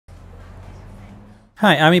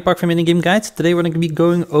Hi, I'm Epokk from Indie Game Guides. Today we're going to be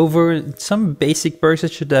going over some basic perks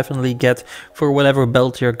that you definitely get for whatever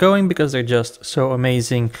belt you're going, because they're just so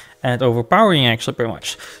amazing and overpowering actually pretty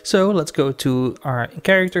much. So let's go to our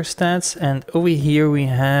character stats, and over here we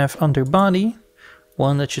have under body,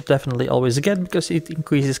 one that you definitely always get because it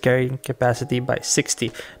increases carrying capacity by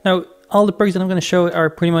 60. Now all the perks that I'm going to show are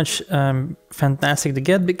pretty much fantastic to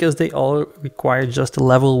get because they all require just a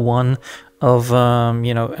level 1 of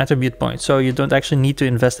attribute points, so you don't actually need to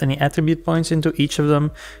invest any attribute points into each of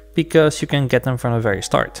them because you can get them from the very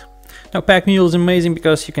start. Now Pack Mule is amazing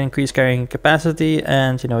because you can increase carrying capacity,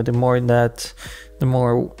 and the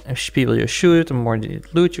more people you shoot, the more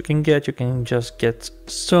loot you can get. You can just get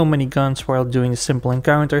so many guns while doing a simple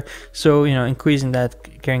encounter, so increasing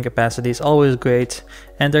that carrying capacity is always great,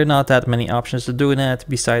 and there are not that many options to do that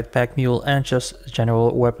besides Pack Mule and just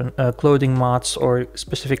general weapon clothing mods or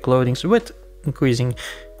specific clothings with increasing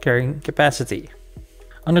carrying capacity.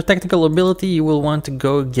 Under technical ability, you will want to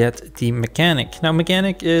go get the mechanic. Now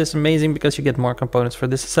mechanic is amazing because you get more components for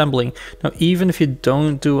disassembling. Now even if you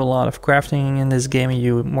don't do a lot of crafting in this game,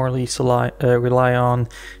 you more or less rely on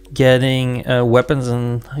getting weapons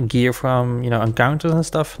and gear from encounters and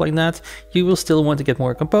stuff like that, you will still want to get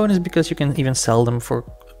more components because you can even sell them for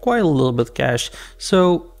quite a little bit of cash.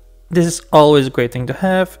 So this is always a great thing to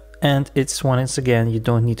have, and it's once again, you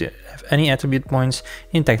don't need to have any attribute points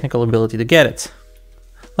in technical ability to get it.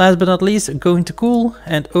 Last but not least, going to cool,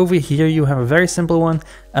 and over here you have a very simple one.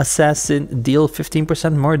 Assassin, deal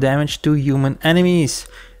 15% more damage to human enemies.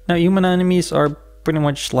 Now human enemies are pretty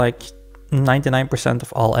much like 99%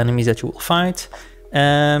 of all enemies that you will fight.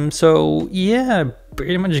 So yeah,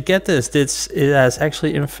 pretty much get this. It has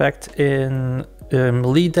actually effect in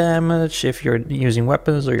melee damage if you're using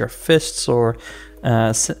weapons or your fists or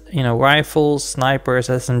rifles, snipers,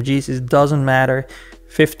 SMGs, it doesn't matter.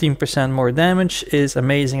 15% more damage is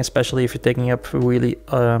amazing, especially if you're taking up really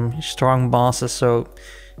strong bosses, so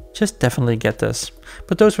just definitely get this.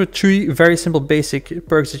 But those were 3 very simple basic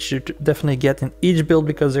perks that you definitely get in each build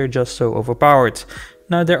because they're just so overpowered.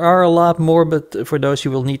 Now there are a lot more, but for those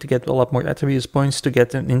you will need to get a lot more attributes points to get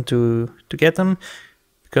them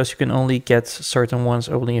because you can only get certain ones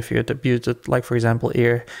only if you attribute it, like for example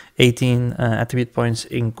here 18 attribute points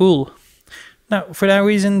in cool. Now, for that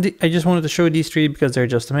reason, I just wanted to show these 3 because they're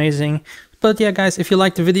just amazing. But yeah, guys, if you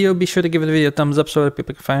liked the video, be sure to give the video a thumbs up so that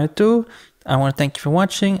people can find it too. I want to thank you for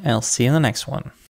watching, and I'll see you in the next one.